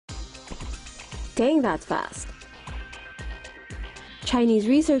Dang, that's fast. Chinese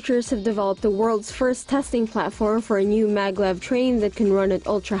researchers have developed the world's first testing platform for a new maglev train that can run at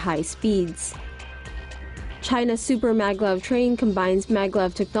ultra-high speeds. China's SUPER-MAGLEV train combines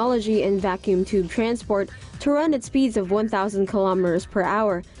maglev technology and vacuum tube transport to run at speeds of 1,000 kilometers per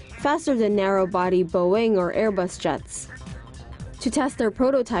hour, faster than narrow-body Boeing or Airbus jets. To test their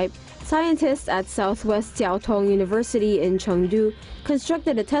prototype, scientists at Southwest Jiaotong University in CHENGDU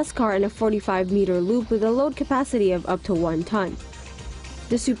constructed a test car in a 45-meter loop with a load capacity of up to 1 ton.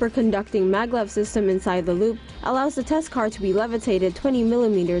 The superconducting maglev system inside the loop allows the test car to be levitated 20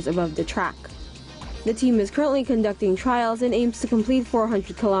 millimeters above the track. The team is currently conducting trials and aims to complete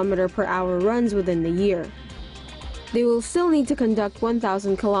 400 km/h runs within the year. They will still need to conduct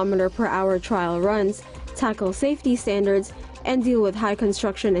 1,000 km/h trial runs, tackle safety standards, and deal with high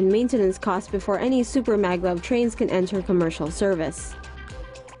construction and maintenance costs before any SUPER-MAGLEV trains can enter commercial service.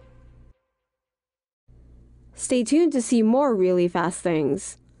 Stay tuned to see more really fast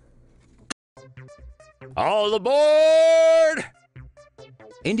things. All aboard!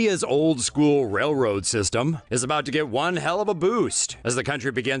 India's old-school railroad system is about to get one hell of a boost as the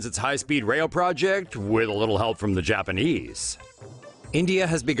country begins its high-speed rail project with a little help from the Japanese. India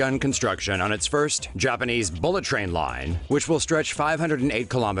has begun construction on its first Japanese bullet train line, which will stretch 508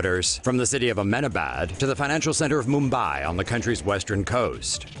 kilometers from the city of Ahmedabad to the financial center of Mumbai on the country's western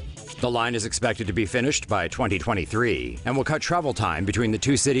coast. The line is expected to be finished by 2023 and will cut travel time between the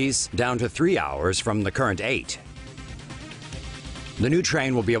two cities down to 3 hours from the current 8. The new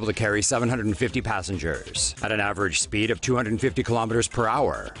train will be able to carry 750 passengers at an average speed of 250 kilometers per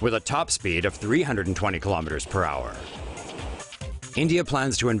hour with a top speed of 320 kilometers per hour. India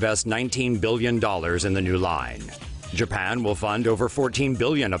plans to invest $19 billion in the new line. Japan will fund over $14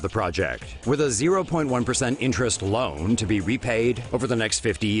 billion of the project, with a 0.1% interest loan to be repaid over the next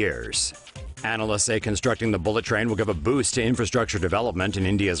 50 years. Analysts say constructing the bullet train will give a boost to infrastructure development in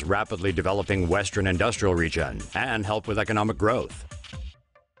India's rapidly developing western industrial region and help with economic growth.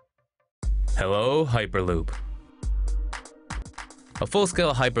 Hello, Hyperloop. A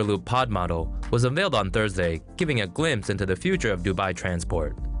full-scale Hyperloop pod model was unveiled on Thursday, giving a glimpse into the future of Dubai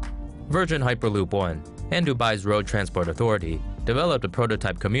transport. Virgin Hyperloop One and Dubai's Road Transport Authority developed a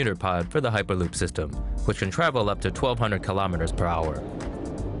prototype commuter pod for the Hyperloop system, which can travel up to 1,200 kilometers per hour.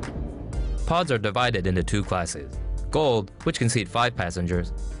 Pods are divided into 2 classes: Gold, which can seat 5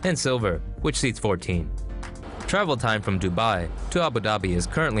 passengers, and Silver, which seats 14. Travel time from Dubai to Abu Dhabi is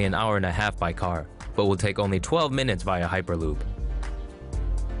currently an hour and a half by car, but will take only 12 minutes via Hyperloop.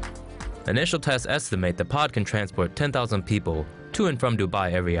 Initial tests estimate the pod can transport 10,000 people to and from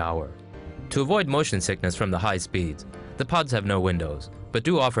Dubai every hour. To avoid motion sickness from the high speeds, the pods have no windows, but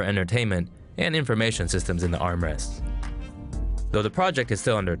do offer entertainment and information systems in the armrests. Though the project is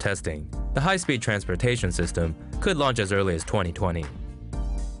still under testing, the high-speed transportation system could launch as early as 2020.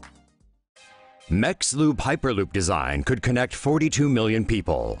 MEXLOOP Hyperloop design could connect 42 million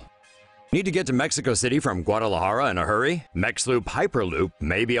people. Need to get to Mexico City from Guadalajara in a hurry? MEXLOOP Hyperloop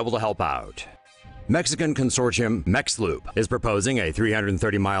may be able to help out. Mexican consortium MEXLOOP is proposing a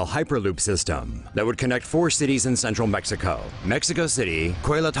 330-mile Hyperloop system that would connect 4 cities in central Mexico: Mexico City,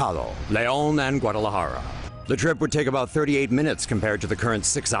 Querétaro, León, and Guadalajara. The trip would take about 38 minutes compared to the current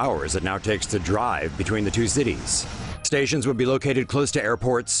 6 hours it now takes to drive between the 2 cities. Stations would be located close to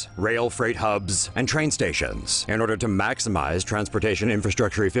airports, rail freight hubs, and train stations in order to maximize transportation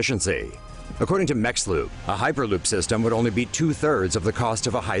infrastructure efficiency. According to MEXLOOP, a Hyperloop system would only be 2/3 of the cost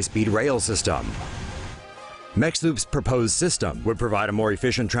of a high-speed rail system. MEXLOOP's proposed system would provide a more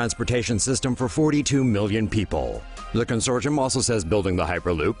efficient transportation system for 42 million people. The consortium also says building the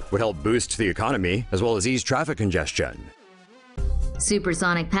Hyperloop would help boost the economy as well as ease traffic congestion.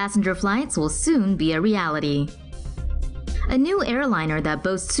 Supersonic passenger flights will soon be a reality. A new airliner that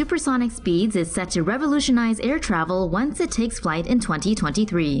boasts supersonic speeds is set to revolutionize air travel once it takes flight in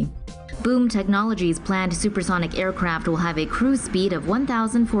 2023. Boom Technologies' planned supersonic aircraft will have a cruise speed of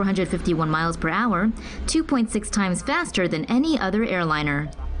 1,451 miles per hour, 2.6 times faster than any other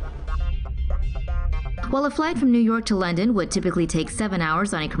airliner. While a flight from New York to London would typically take 7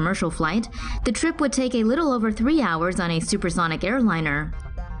 hours on a commercial flight, the trip would take a little over 3 hours on a supersonic airliner.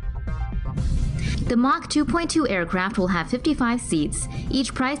 The Mach 2.2 aircraft will have 55 seats,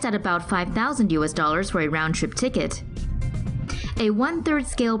 each priced at about $5,000 for a round-trip ticket. A 1/3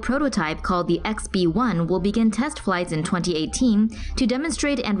 scale prototype called the XB-1 will begin test flights in 2018 to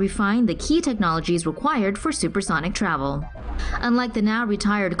demonstrate and refine the key technologies required for supersonic travel. Unlike the now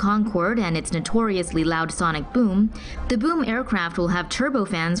retired Concorde and its notoriously loud sonic boom, the Boom aircraft will have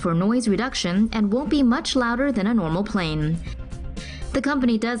turbofans for noise reduction and won't be much louder than a normal plane. The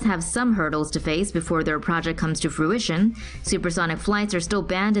company does have some hurdles to face before their project comes to fruition. Supersonic flights are still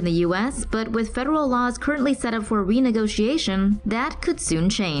banned in the US, but with federal laws currently set up for renegotiation, that could soon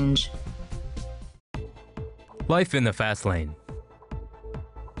change. Life in the fast lane.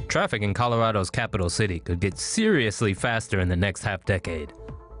 Traffic in Colorado's capital city could get seriously faster in the next half-decade.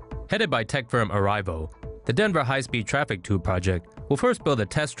 Headed by tech firm Arrival, the Denver High-Speed Traffic Tube project will first build a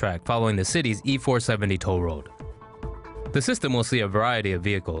test track following the city's E470 toll road. The system will see a variety of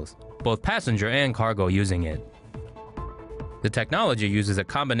vehicles, both passenger and cargo, using it. The technology uses a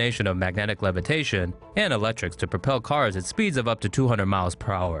combination of magnetic levitation and electrics to propel cars at speeds of up to 200 miles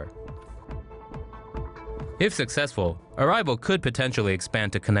per hour. If successful, Arrival could potentially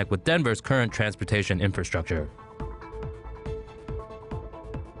expand to connect with Denver's current transportation infrastructure.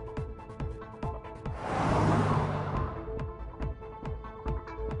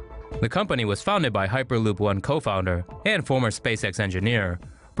 The company was founded by Hyperloop One co-founder and former SpaceX engineer,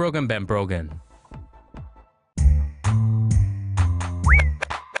 Brogan Ben Brogan.